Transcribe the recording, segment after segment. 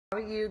How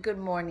are you? Good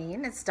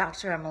morning. It's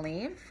Dr.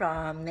 Emily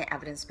from the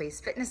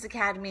Evidence-Based Fitness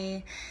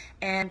Academy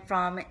and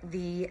from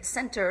the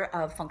Center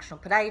of Functional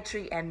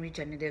Podiatry and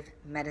Regenerative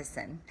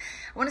Medicine.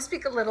 I want to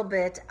speak a little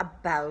bit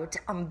about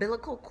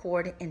umbilical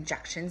cord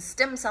injections,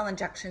 stem cell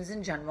injections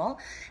in general,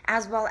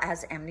 as well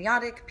as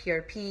amniotic,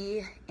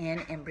 PRP,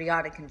 and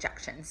embryonic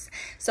injections.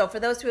 So for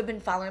those who have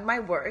been following my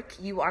work,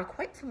 you are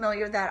quite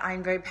familiar that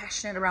I'm very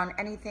passionate around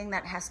anything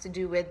that has to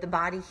do with the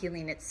body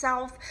healing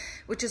itself,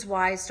 which is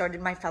why I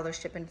started my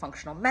fellowship in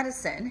functional medicine.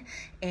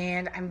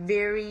 And I'm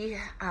very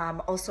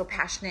also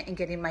passionate in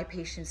getting my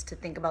patients to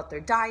think about their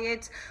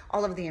diet,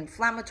 all of the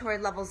inflammatory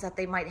levels that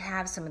they might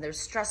have, some of their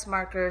stress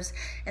markers,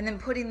 and then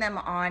putting them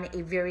on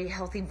a very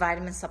healthy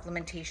vitamin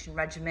supplementation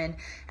regimen,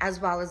 as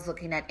well as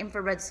looking at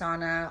infrared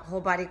sauna,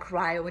 whole body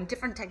cryo, and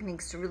different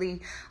techniques to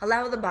really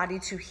allow the body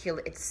to heal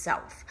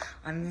itself.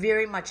 I'm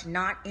very much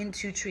not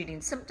into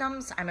treating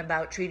symptoms. I'm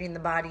about treating the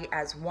body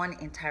as one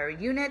entire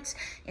unit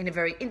in a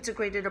very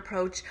integrated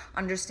approach,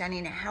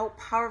 understanding how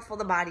powerful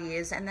the body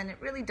is, and then it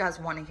really does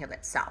want to heal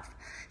itself.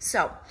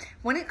 So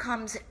when it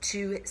comes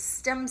to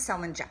stem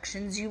cell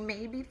injections, you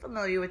may be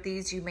familiar with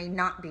these, you may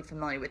not be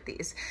familiar with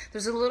these.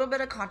 There's a little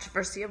bit of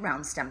controversy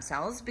around stem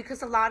cells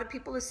because a lot of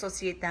people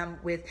associate them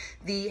with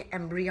the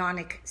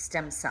embryonic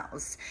stem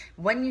cells.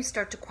 When you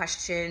start to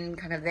question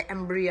kind of the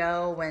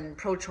embryo and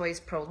pro-choice,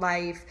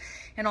 pro-life,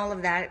 and all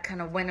of that,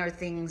 kind of when are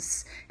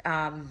things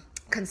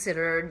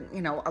considered,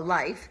 a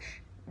life,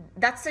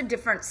 that's a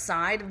different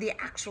side of the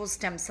actual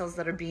stem cells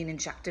that are being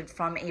injected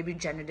from a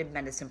regenerative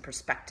medicine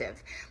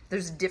perspective.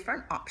 There's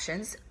different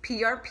options.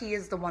 PRP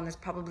is the one that's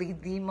probably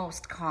the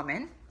most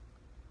common.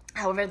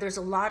 However, there's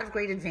a lot of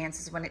great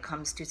advances when it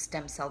comes to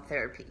stem cell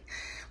therapy.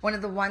 One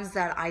of the ones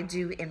that I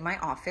do in my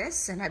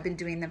office, and I've been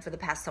doing them for the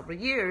past several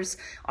years,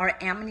 are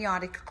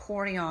amniotic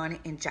chorion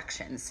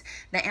injections.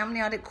 The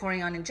amniotic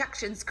chorion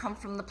injections come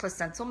from the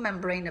placental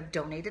membrane of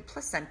donated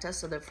placenta,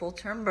 so they're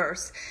full-term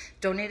births,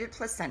 donated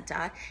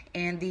placenta,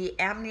 and the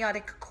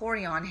amniotic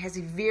chorion has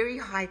a very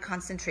high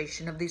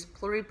concentration of these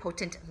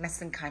pluripotent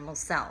mesenchymal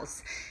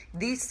cells.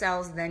 These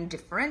cells then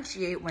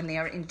differentiate when they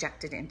are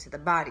injected into the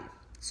body.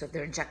 So if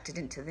they're injected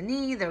into the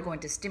knee, they're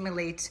going to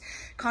stimulate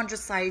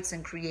chondrocytes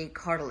and create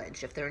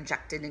cartilage. If they're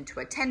injected into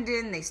a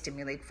tendon, they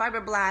stimulate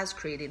fibroblasts,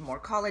 creating more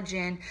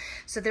collagen.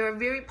 So they're a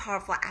very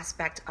powerful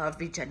aspect of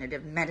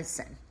regenerative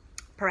medicine.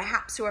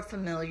 Perhaps you are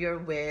familiar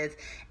with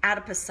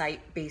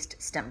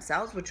adipocyte-based stem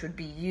cells, which would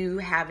be you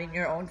having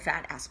your own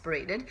fat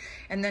aspirated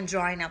and then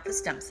drawing out the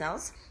stem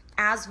cells,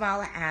 as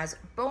well as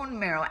bone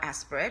marrow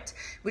aspirate,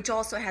 which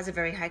also has a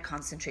very high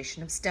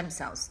concentration of stem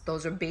cells.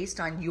 Those are based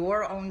on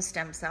your own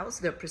stem cells.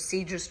 They're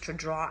procedures to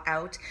draw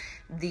out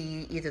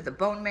either the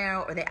bone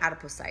marrow or the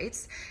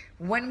adipocytes.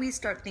 When we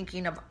start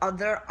thinking of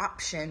other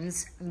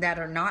options that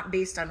are not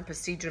based on a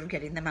procedure of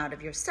getting them out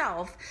of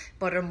yourself,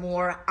 but are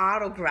more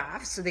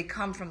autografts, so they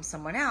come from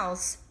someone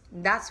else,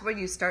 that's where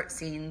you start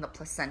seeing the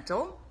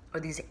placental, or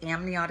these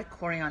amniotic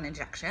chorion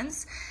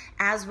injections,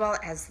 as well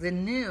as the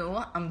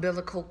new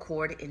umbilical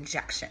cord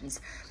injections.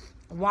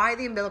 Why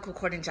the umbilical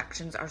cord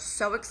injections are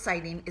so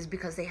exciting is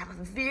because they have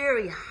a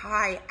very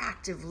high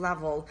active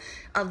level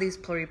of these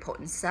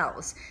pluripotent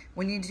cells.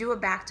 When you do a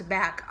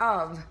back-to-back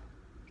of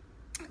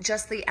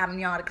just the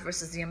amniotic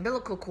versus the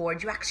umbilical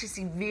cord, you actually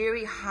see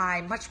very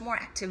high, much more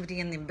activity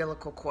in the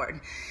umbilical cord.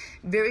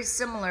 Very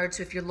similar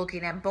to if you're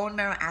looking at bone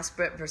marrow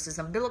aspirate versus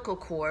umbilical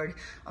cord.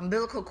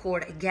 Umbilical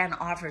cord, again,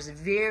 offers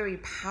very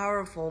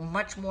powerful,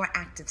 much more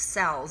active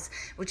cells,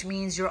 which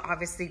means you're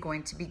obviously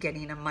going to be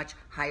getting a much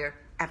higher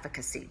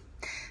efficacy.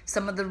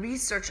 Some of the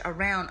research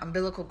around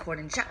umbilical cord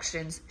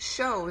injections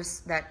shows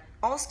that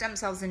all stem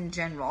cells in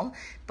general,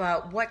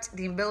 but what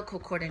the umbilical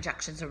cord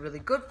injections are really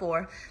good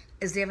for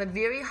is they have a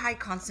very high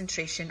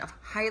concentration of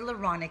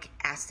hyaluronic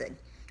acid.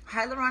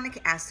 Hyaluronic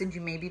acid,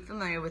 you may be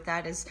familiar with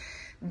that, is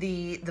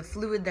the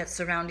fluid that's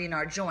surrounding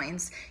our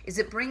joints, is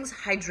it brings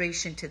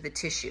hydration to the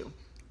tissue.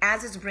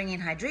 As it's bringing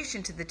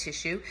hydration to the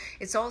tissue,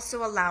 it's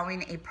also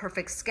allowing a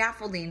perfect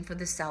scaffolding for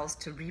the cells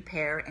to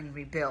repair and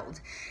rebuild.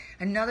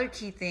 Another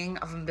key thing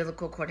of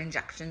umbilical cord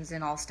injections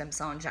and all stem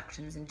cell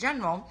injections in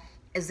general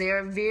is they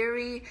are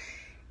very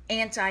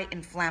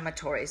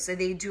anti-inflammatory. So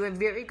they do a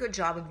very good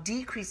job of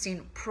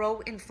decreasing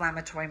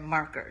pro-inflammatory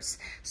markers.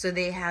 So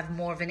they have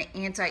more of an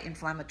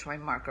anti-inflammatory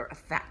marker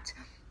effect.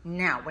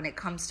 Now, when it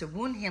comes to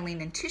wound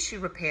healing and tissue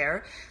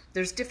repair,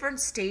 there's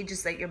different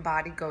stages that your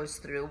body goes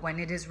through when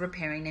it is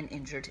repairing an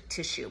injured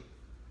tissue.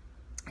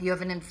 You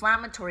have an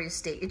inflammatory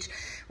stage,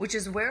 which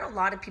is where a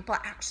lot of people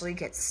actually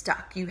get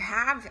stuck. You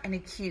have an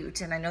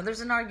acute, and I know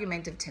there's an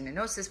argument of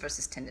tendinosis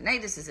versus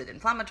tendinitis. Is it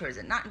inflammatory? Is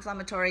it not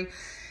inflammatory?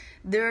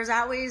 There's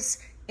always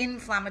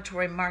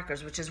inflammatory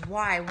markers, which is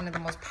why one of the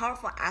most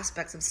powerful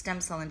aspects of stem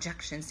cell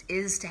injections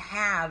is to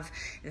have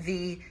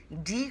the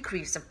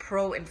decrease of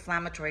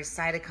pro-inflammatory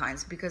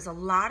cytokines, because a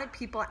lot of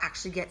people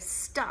actually get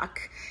stuck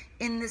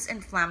in this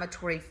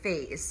inflammatory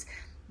phase.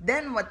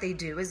 Then what they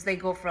do is they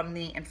go from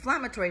the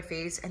inflammatory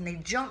phase and they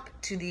jump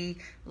to the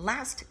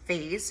last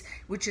phase,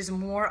 which is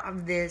more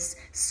of this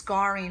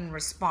scarring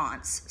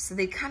response. So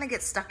they kind of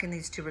get stuck in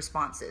these two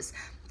responses.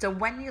 So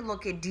when you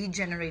look at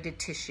degenerated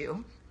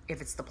tissue,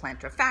 if it's the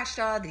plantar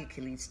fascia, the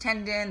Achilles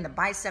tendon, the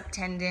bicep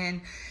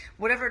tendon,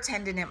 whatever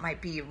tendon it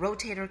might be,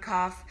 rotator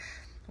cuff,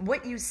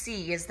 what you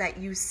see is that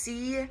you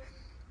see,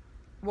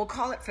 we'll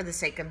call it for the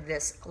sake of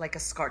this, like a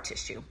scar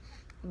tissue.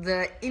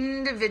 The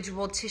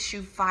individual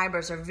tissue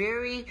fibers are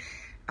very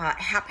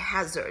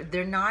haphazard.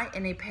 They're not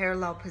in a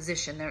parallel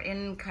position. They're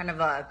in kind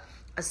of a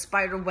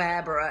spider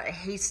web or a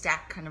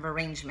haystack kind of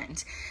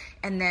arrangement.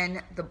 And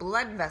then the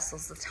blood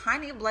vessels, the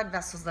tiny blood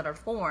vessels that are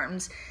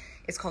formed,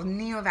 it's called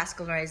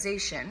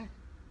neovascularization,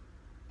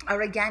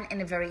 are again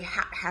in a very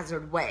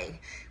haphazard way,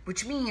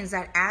 which means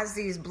that as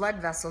these blood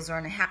vessels are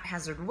in a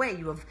haphazard way,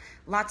 you have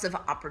lots of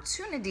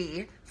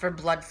opportunity for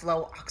blood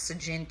flow,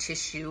 oxygen,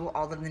 tissue,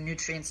 all of the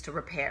nutrients to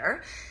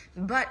repair.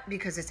 But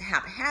because it's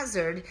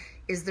haphazard,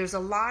 there's a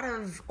lot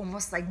of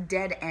almost like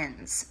dead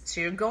ends.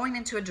 So you're going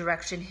into a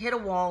direction, hit a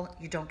wall,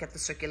 you don't get the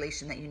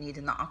circulation that you need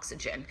in the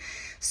oxygen.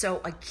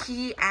 So a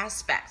key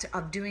aspect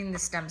of doing the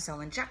stem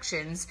cell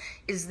injections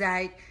is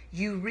that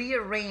you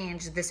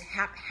rearrange this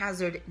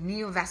haphazard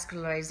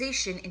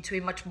neovascularization into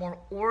a much more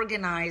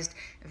organized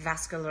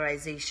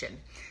vascularization.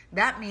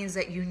 That means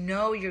that you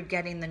know you're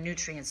getting the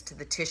nutrients to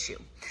the tissue.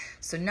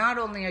 So not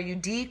only are you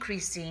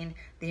decreasing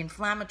the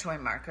inflammatory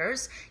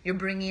markers, you're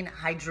bringing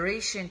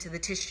hydration to the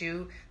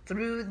tissue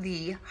through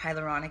the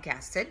hyaluronic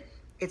acid.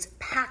 It's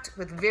packed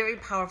with very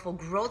powerful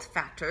growth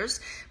factors,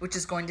 which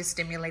is going to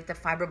stimulate the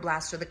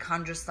fibroblasts or the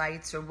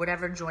chondrocytes or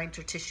whatever joint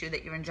or tissue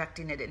that you're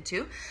injecting it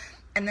into.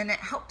 And then it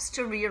helps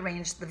to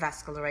rearrange the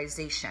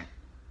vascularization.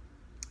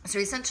 So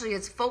essentially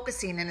it's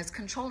focusing and it's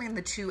controlling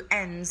the two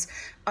ends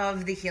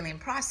of the healing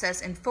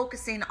process and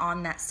focusing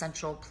on that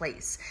central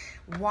place.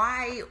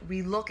 Why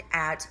we look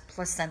at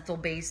placental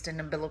based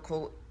and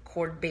umbilical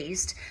cord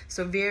based,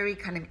 so very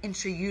kind of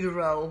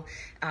intrautero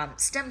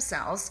stem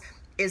cells,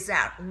 is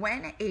that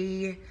when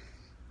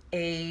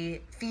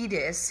a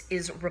fetus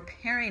is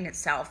repairing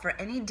itself for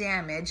any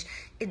damage,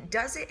 it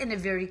does it in a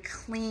very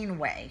clean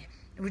way,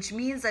 which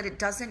means that it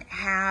doesn't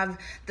have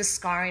the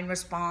scarring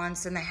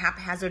response and the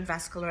haphazard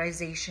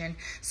vascularization.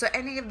 So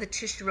any of the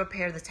tissue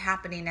repair that's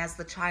happening as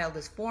the child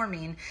is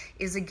forming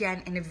is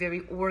again in a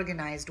very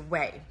organized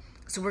way.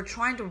 So we're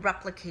trying to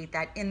replicate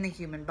that in the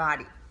human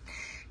body.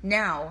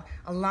 Now,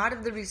 a lot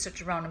of the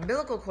research around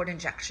umbilical cord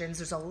injections,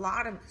 there's a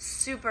lot of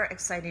super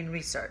exciting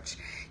research.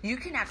 You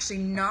can actually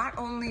not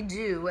only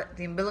do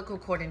the umbilical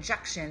cord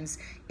injections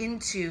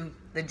into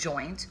the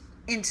joint,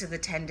 into the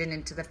tendon,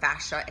 into the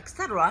fascia,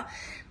 etc.,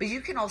 but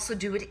you can also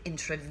do it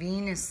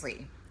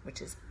intravenously,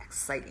 which is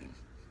exciting.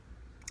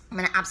 I'm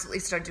going to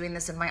absolutely start doing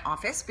this in my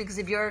office, because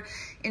if you're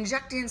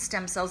injecting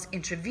stem cells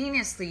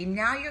intravenously,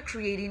 now you're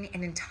creating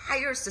an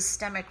entire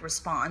systemic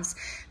response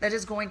that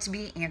is going to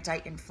be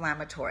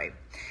anti-inflammatory.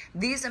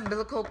 These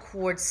umbilical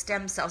cord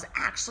stem cells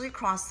actually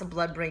cross the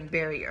blood-brain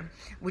barrier,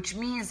 which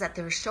means that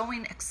they're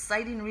showing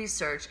exciting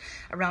research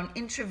around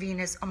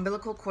intravenous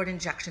umbilical cord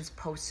injections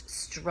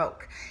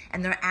post-stroke.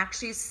 And they're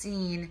actually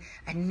seeing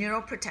a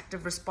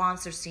neuroprotective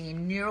response. They're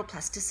seeing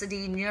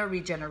neuroplasticity,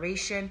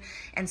 neuroregeneration,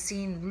 and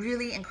seeing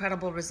really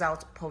incredible results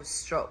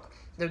post-stroke.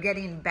 They're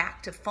getting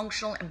back to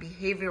functional and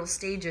behavioral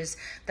stages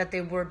that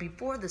they were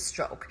before the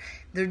stroke.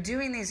 They're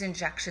doing these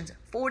injections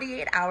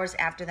 48 hours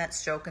after that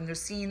stroke, and they're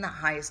seeing the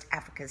highest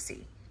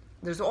efficacy.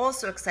 There's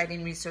also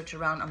exciting research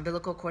around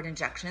umbilical cord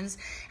injections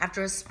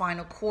after a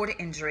spinal cord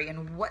injury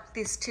and what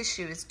this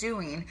tissue is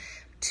doing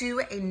to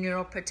a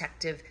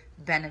neuroprotective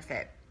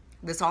benefit.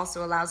 This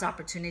also allows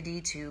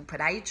opportunity to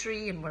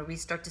podiatry, and where we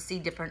start to see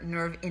different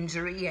nerve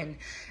injury and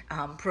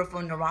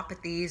peripheral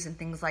neuropathies and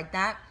things like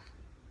that,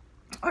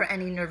 or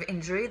any nerve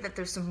injury, that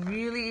there's some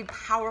really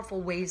powerful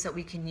ways that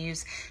we can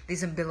use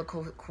these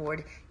umbilical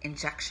cord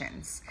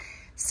injections.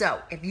 So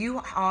if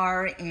you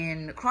are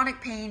in chronic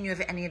pain, you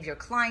have any of your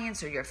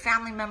clients or your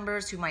family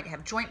members who might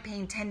have joint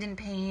pain, tendon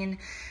pain,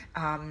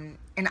 an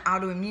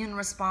autoimmune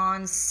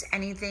response,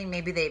 anything,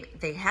 maybe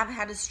they have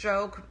had a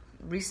stroke,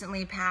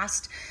 recently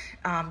passed,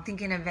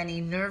 thinking of any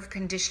nerve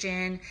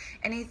condition,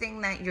 anything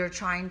that you're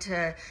trying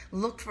to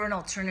look for an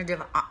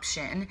alternative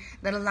option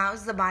that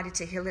allows the body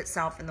to heal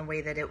itself in the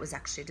way that it was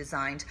actually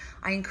designed,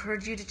 I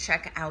encourage you to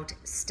check out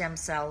stem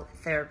cell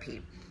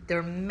therapy. There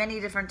are many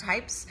different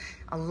types.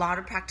 A lot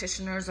of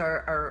practitioners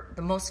are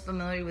the most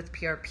familiar with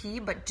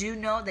PRP, but do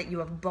know that you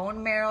have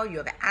bone marrow, you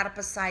have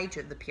adipocyte,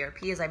 you have the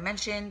PRP as I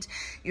mentioned,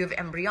 you have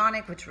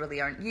embryonic, which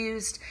really aren't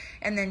used,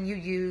 and then you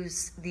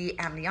use the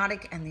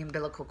amniotic and the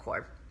umbilical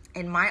cord.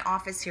 In my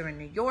office here in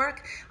New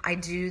York, I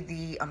do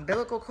the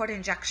umbilical cord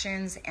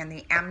injections and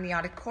the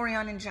amniotic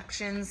chorion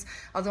injections,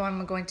 although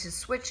I'm going to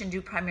switch and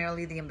do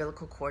primarily the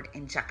umbilical cord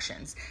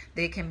injections.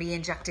 They can be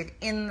injected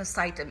in the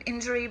site of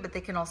injury, but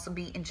they can also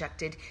be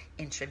injected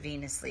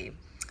intravenously.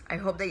 I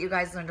hope that you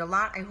guys learned a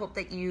lot. I hope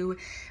that you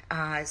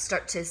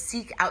start to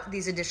seek out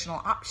these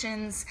additional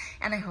options,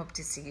 and I hope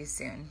to see you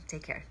soon.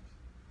 Take care.